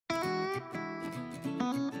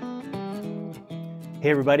Hey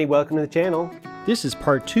everybody, welcome to the channel. This is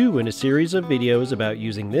part 2 in a series of videos about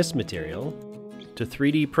using this material to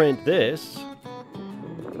 3D print this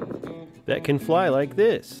that can fly like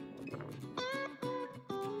this.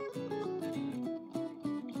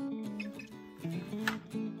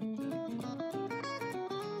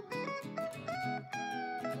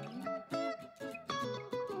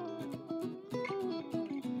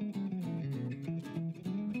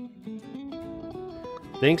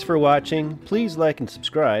 Thanks for watching. Please like and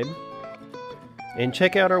subscribe. And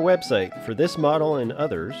check out our website for this model and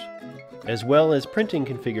others, as well as printing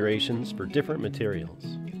configurations for different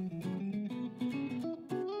materials.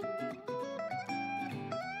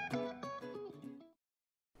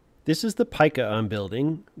 This is the Pika I'm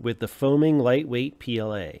building with the foaming lightweight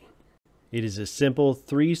PLA. It is a simple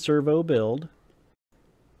 3-servo build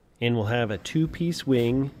and will have a 2-piece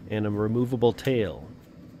wing and a removable tail.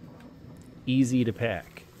 Easy to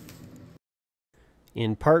pack.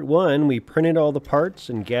 In part 1, we printed all the parts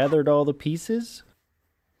and gathered all the pieces.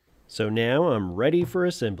 So now I'm ready for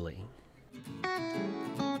assembly.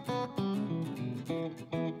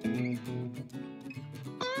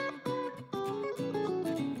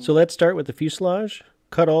 So let's start with the fuselage.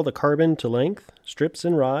 Cut all the carbon to length, strips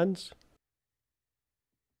and rods.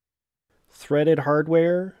 Threaded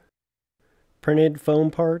hardware, printed foam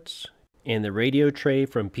parts, and the radio tray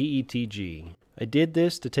from PETG. I did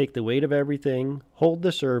this to take the weight of everything, hold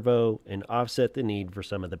the servo, and offset the need for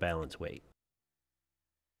some of the balance weight.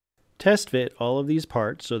 Test fit all of these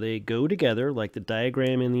parts so they go together like the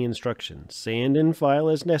diagram in the instructions. Sand and file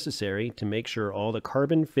as necessary to make sure all the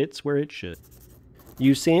carbon fits where it should.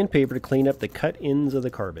 Use sandpaper to clean up the cut ends of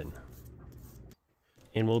the carbon.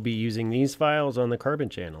 And we'll be using these files on the carbon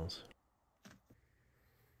channels.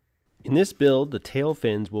 In this build, the tail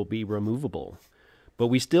fins will be removable, but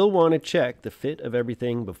we still want to check the fit of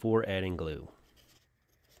everything before adding glue.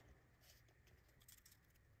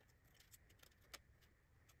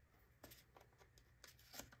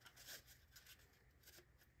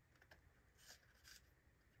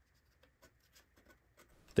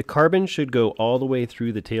 The carbon should go all the way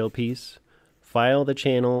through the tailpiece. File the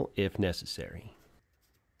channel if necessary.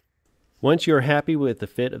 Once you're happy with the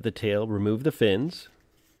fit of the tail, remove the fins.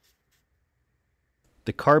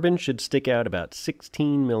 The carbon should stick out about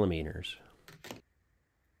 16 millimeters.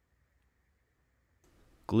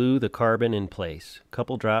 Glue the carbon in place,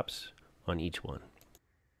 couple drops on each one.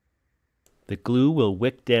 The glue will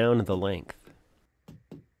wick down the length.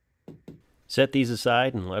 Set these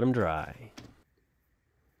aside and let them dry.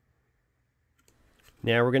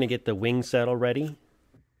 Now we're going to get the wing saddle ready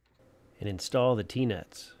and install the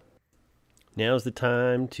T-nuts. Now's the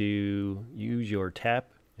time to use your tap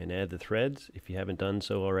and add the threads if you haven't done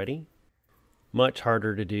so already. Much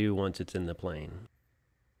harder to do once it's in the plane.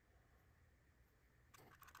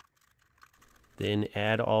 Then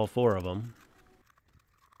add all 4 of them.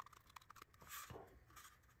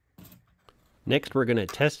 Next we're going to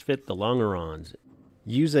test fit the longerons.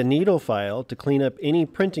 Use a needle file to clean up any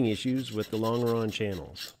printing issues with the longeron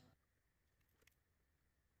channels.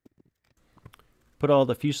 Put all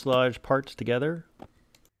the fuselage parts together.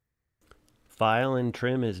 File and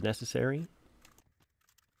trim as necessary.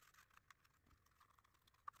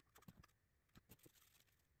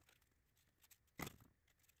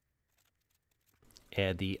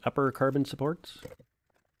 Add the upper carbon supports.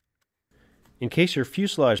 In case your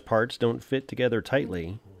fuselage parts don't fit together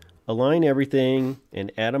tightly, align everything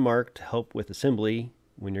and add a mark to help with assembly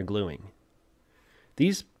when you're gluing.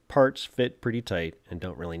 These parts fit pretty tight and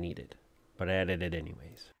don't really need it, but I added it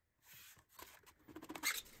anyways.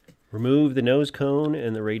 Remove the nose cone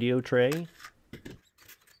and the radio tray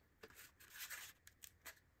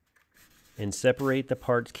and separate the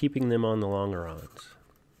parts, keeping them on the longerons.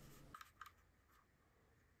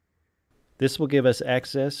 This will give us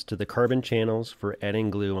access to the carbon channels for adding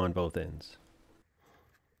glue on both ends.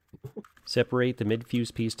 Separate the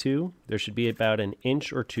mid-fuse piece too. There should be about 1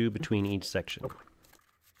 inch or 2 between each section.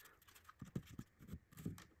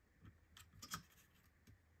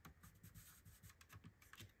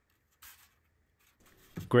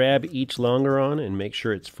 Grab each longeron and make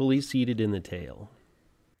sure it's fully seated in the tail.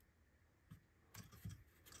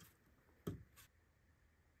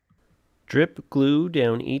 Drip glue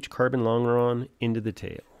down each carbon longeron into the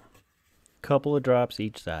tail. Couple of drops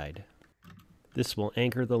each side. This will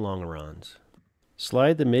anchor the longerons.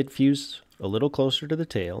 Slide the mid-fuse a little closer to the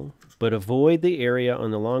tail, but avoid the area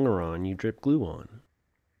on the longeron you drip glue on.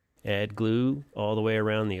 Add glue all the way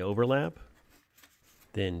around the overlap,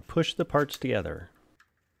 then push the parts together.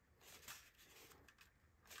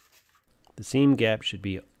 The seam gap should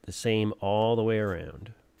be the same all the way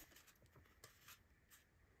around.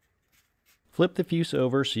 Flip the fuse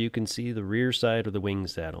over so you can see the rear side of the wing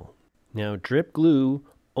saddle. Now drip glue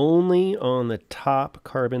only on the top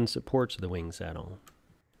carbon supports of the wing saddle.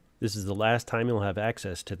 This is the last time you'll have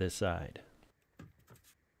access to this side.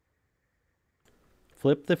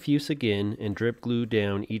 Flip the fuse again and drip glue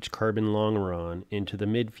down each carbon longeron into the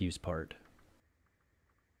mid-fuse part.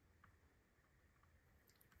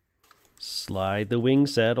 Slide the wing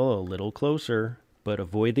saddle a little closer, but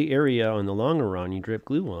avoid the area on the longeron you drip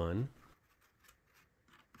glue on.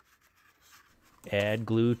 Add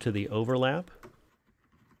glue to the overlap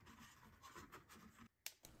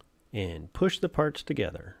and push the parts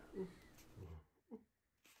together.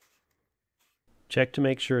 Check to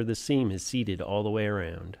make sure the seam is seated all the way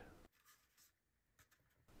around.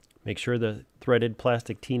 Make sure the threaded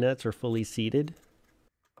plastic T-nuts are fully seated.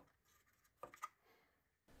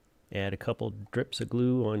 Add a couple drips of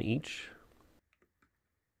glue on each.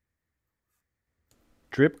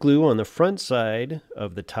 Drip glue on the front side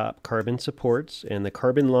of the top carbon supports and the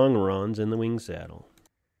carbon longerons in the wing saddle.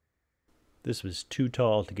 This was too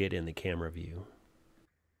tall to get in the camera view.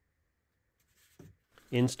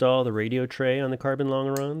 Install the radio tray on the carbon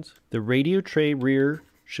longerons. The radio tray rear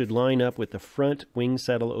should line up with the front wing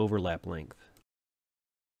saddle overlap length.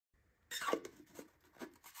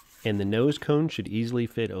 And the nose cone should easily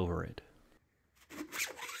fit over it.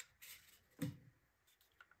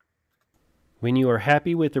 When you are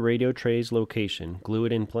happy with the radio tray's location, glue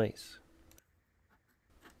it in place.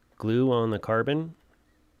 Glue on the carbon.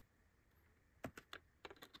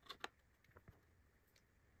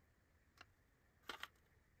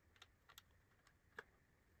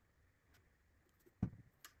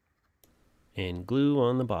 And glue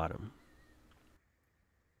on the bottom.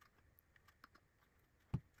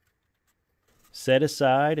 Set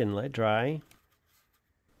aside and let dry.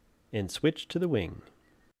 And switch to the wing.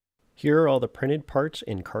 Here are all the printed parts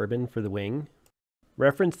in carbon for the wing.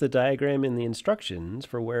 Reference the diagram in the instructions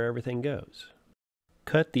for where everything goes.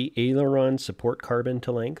 Cut the aileron support carbon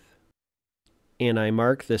to length. And I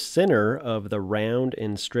mark the center of the round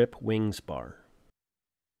and strip wing spar.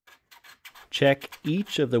 Check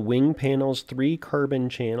each of the wing panel's 3 carbon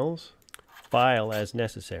channels. File as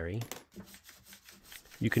necessary.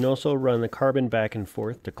 You can also run the carbon back and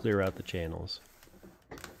forth to clear out the channels.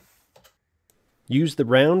 Use the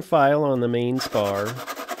round file on the main spar.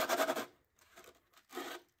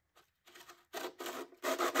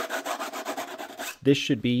 This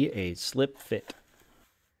should be a slip fit.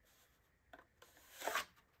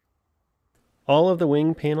 All of the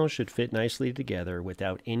wing panels should fit nicely together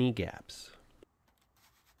without any gaps.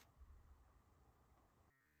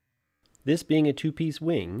 This being a 2-piece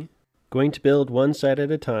wing, going to build one side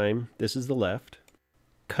at a time. This is the left.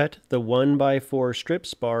 Cut the 1x4 strip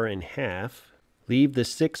spar in half. Leave the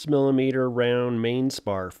 6mm round main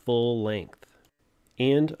spar full length.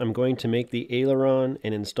 And I'm going to make the aileron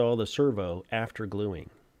and install the servo after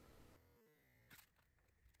gluing.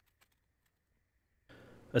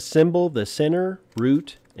 Assemble the center,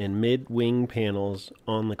 root, and mid-wing panels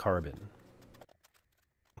on the carbon.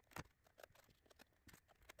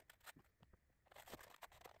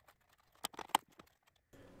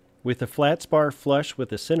 With the flat spar flush with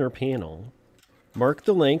the center panel, mark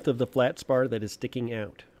the length of the flat spar that is sticking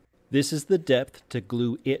out. This is the depth to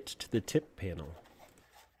glue it to the tip panel.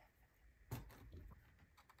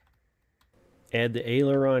 Add the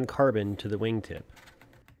aileron carbon to the wingtip.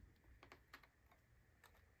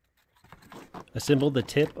 Assemble the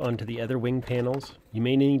tip onto the other wing panels. You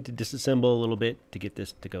may need to disassemble a little bit to get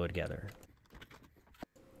this to go together.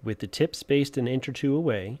 With the tip spaced an inch or two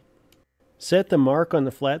away, set the mark on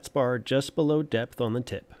the flat spar just below depth on the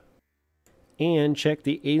tip. And check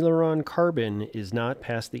the aileron carbon is not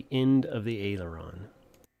past the end of the aileron.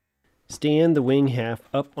 Stand the wing half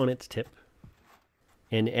up on its tip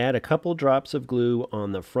and add a couple drops of glue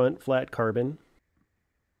on the front flat carbon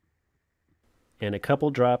and a couple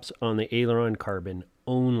drops on the aileron carbon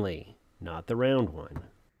only, not the round one.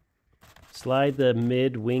 Slide the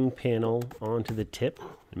mid-wing panel onto the tip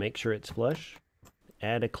and make sure it's flush.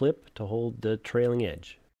 Add a clip to hold the trailing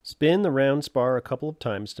edge. Spin the round spar a couple of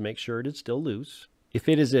times to make sure it is still loose. If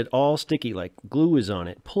it is at all sticky like glue is on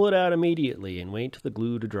it, pull it out immediately and wait for the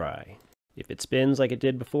glue to dry. If it spins like it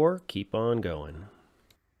did before, keep on going.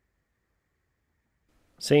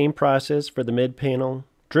 Same process for the mid panel.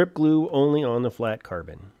 Drip glue only on the flat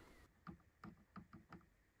carbon.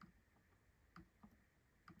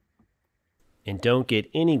 And don't get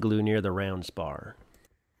any glue near the round spar.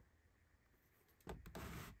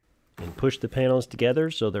 And push the panels together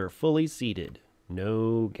so they're fully seated,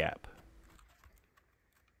 no gap.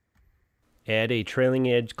 Add a trailing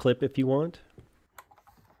edge clip if you want.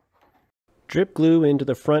 Drip glue into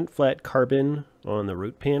the front flat carbon on the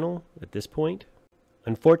root panel at this point.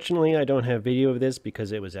 Unfortunately, I don't have video of this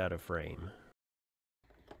because it was out of frame.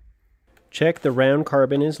 Check the round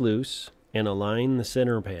carbon is loose and align the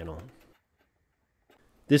center panel.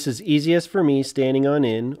 This is easiest for me standing on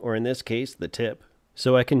end, or in this case, the tip,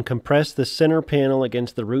 so I can compress the center panel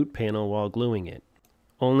against the root panel while gluing it.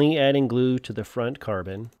 Only adding glue to the front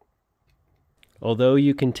carbon, although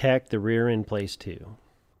you can tack the rear in place too.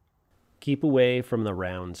 Keep away from the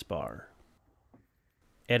round spar.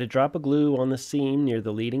 Add a drop of glue on the seam near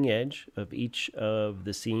the leading edge of each of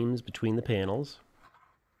the seams between the panels.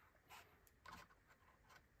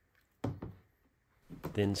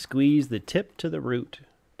 Then squeeze the tip to the root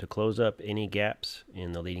to close up any gaps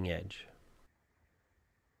in the leading edge.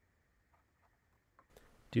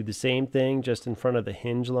 Do the same thing just in front of the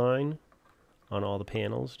hinge line on all the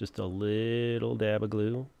panels. Just a little dab of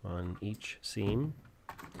glue on each seam.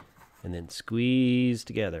 And then squeeze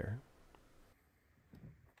together.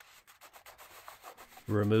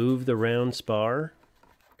 Remove the round spar.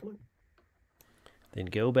 Then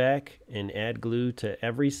go back and add glue to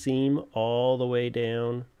every seam all the way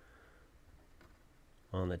down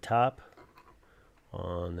on the top,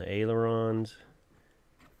 on the ailerons,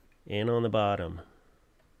 and on the bottom.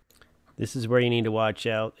 This is where you need to watch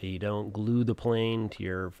out that you don't glue the plane to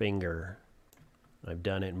your finger. I've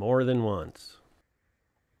done it more than once.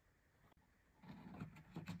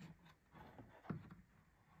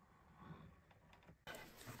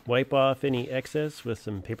 Wipe off any excess with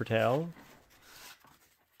some paper towel,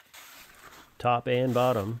 top and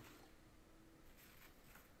bottom,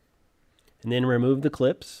 and then remove the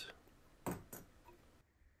clips.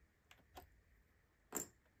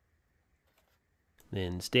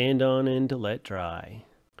 Then stand on end to let dry.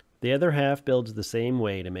 The other half builds the same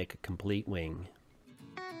way to make a complete wing.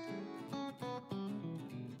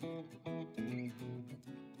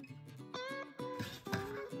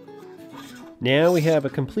 Now we have a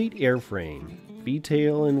complete airframe,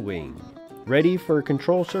 V-tail and wing, ready for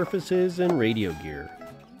control surfaces and radio gear.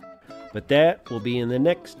 But that will be in the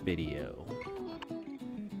next video.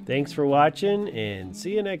 Thanks for watching and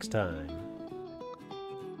see you next time.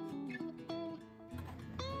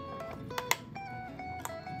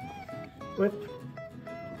 What?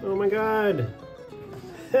 Oh my God!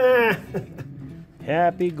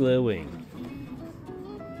 Happy gluing.